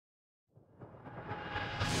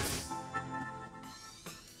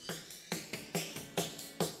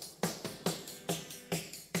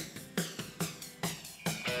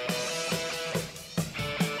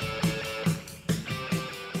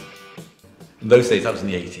In those days, that was in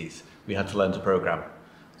the 80s, we had to learn to program.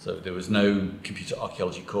 So there was no computer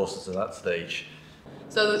archaeology courses at that stage.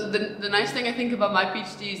 So the nice thing I think about my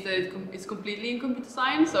PhD is that it's completely in computer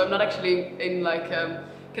science. So I'm not actually in like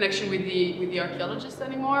connection with the archaeologists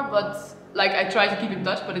anymore, but like I try to keep in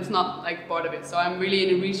touch, but it's not like part of it. So I'm really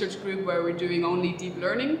in a research group where we're doing only deep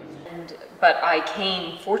learning. But I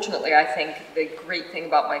came, fortunately, I think the great thing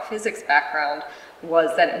about my physics background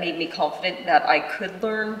was that it made me confident that I could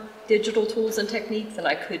learn digital tools and techniques, and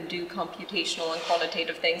I could do computational and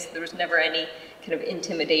quantitative things. There was never any kind of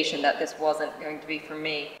intimidation that this wasn't going to be for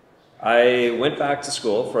me. I went back to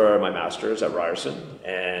school for my master's at Ryerson,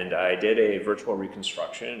 and I did a virtual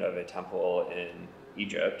reconstruction of a temple in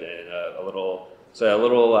Egypt, and a little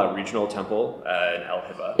regional temple in El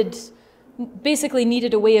Hiba. Basically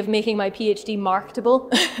needed a way of making my PhD marketable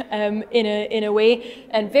in a way,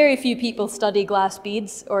 and very few people study glass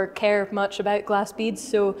beads or care much about glass beads,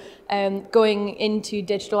 so going into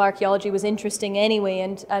digital archaeology was interesting anyway,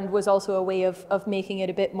 and was also a way of making it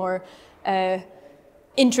a bit more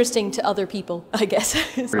interesting to other people, I guess.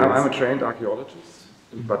 I'm a trained archaeologist,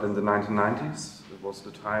 but in the 1990s it was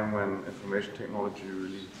the time when information technology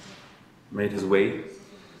really made its way,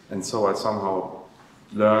 and so I somehow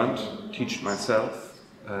learned, teach myself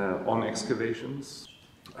on excavations.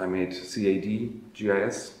 I made CAD,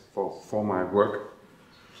 GIS for my work.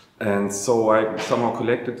 And so I somehow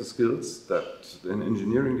collected the skills that an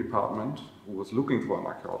engineering department who was looking for an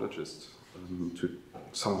archaeologist to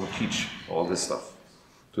somehow teach all this stuff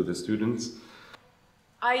to the students.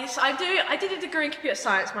 I did a degree in computer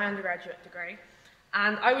science, my undergraduate degree,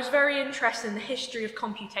 and I was very interested in the history of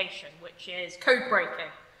computation, which is code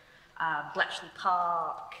breaking. Bletchley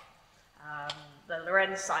Park, the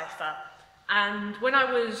Lorenz cipher, and when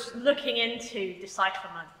I was looking into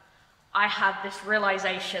decipherment, I had this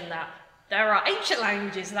realization that there are ancient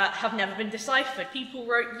languages that have never been deciphered. People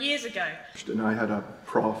wrote years ago. And I had a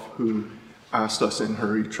prof who asked us in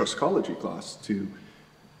her Etruscology class to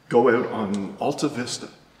go out on Alta Vista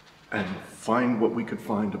and find what we could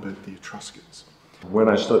find about the Etruscans. When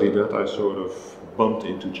I studied that, I sort of bumped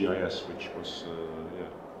into GIS, which was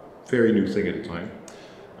very new thing at the time,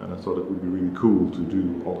 and I thought it would be really cool to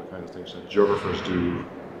do all the kind of things that geographers do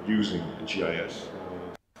using GIS.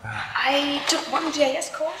 I took one GIS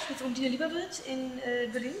course with Undine Lieberwirt in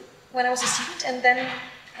Berlin when I was a student, and then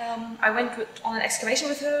I went on an excavation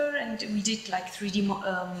with her, and we did like 3D,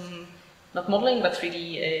 not modeling, but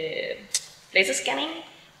 3D laser scanning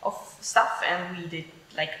of stuff, and we did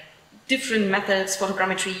like different methods,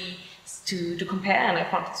 photogrammetry to compare, and I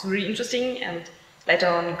found it really interesting. And later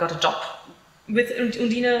on got a job with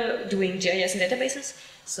Undine doing GIS and databases,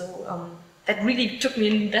 so that really took me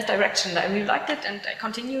in that direction. I really liked it, and I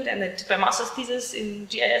continued, and I did my master's thesis in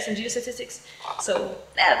GIS and geostatistics, so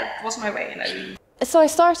yeah, that was my way. And So I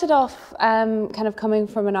started off kind of coming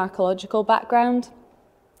from an archaeological background,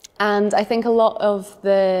 and I think a lot of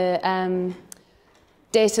the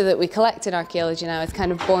data that we collect in archaeology now is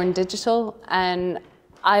kind of born digital, and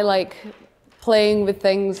I like playing with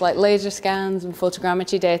things like laser scans and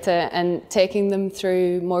photogrammetry data and taking them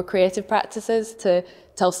through more creative practices to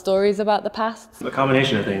tell stories about the past. A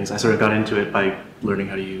combination of things. I sort of got into it by learning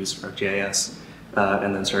how to use ArcGIS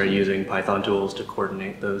and then started using Python tools to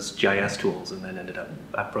coordinate those GIS tools, and then ended up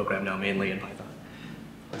a program now mainly in Python.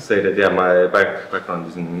 I'd say that, yeah, my background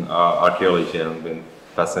is in archaeology, and I've been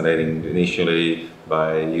fascinated initially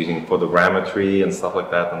by using photogrammetry and stuff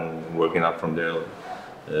like that, and working up from there.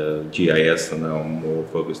 GIS, and now I'm more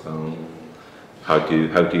focused on how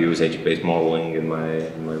to use edge-based modeling in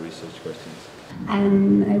my research questions.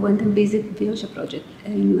 And I went and visited Beotia project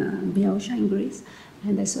in Beotia in Greece,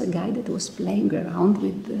 and I saw a guy that was playing around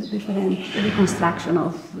with the different reconstruction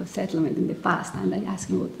of the settlement in the past, and I asked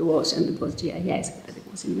him what it was, and it was GIS, but it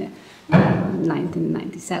was in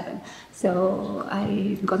 1997. So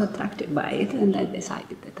I got attracted by it, and I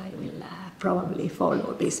decided that I will probably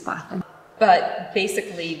follow this path. But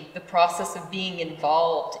basically, the process of being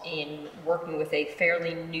involved in working with a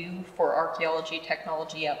fairly new for archaeology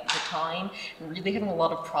technology at the time, and really having a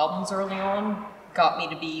lot of problems early on, got me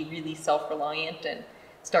to be really self-reliant and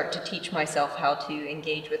start to teach myself how to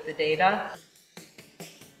engage with the data.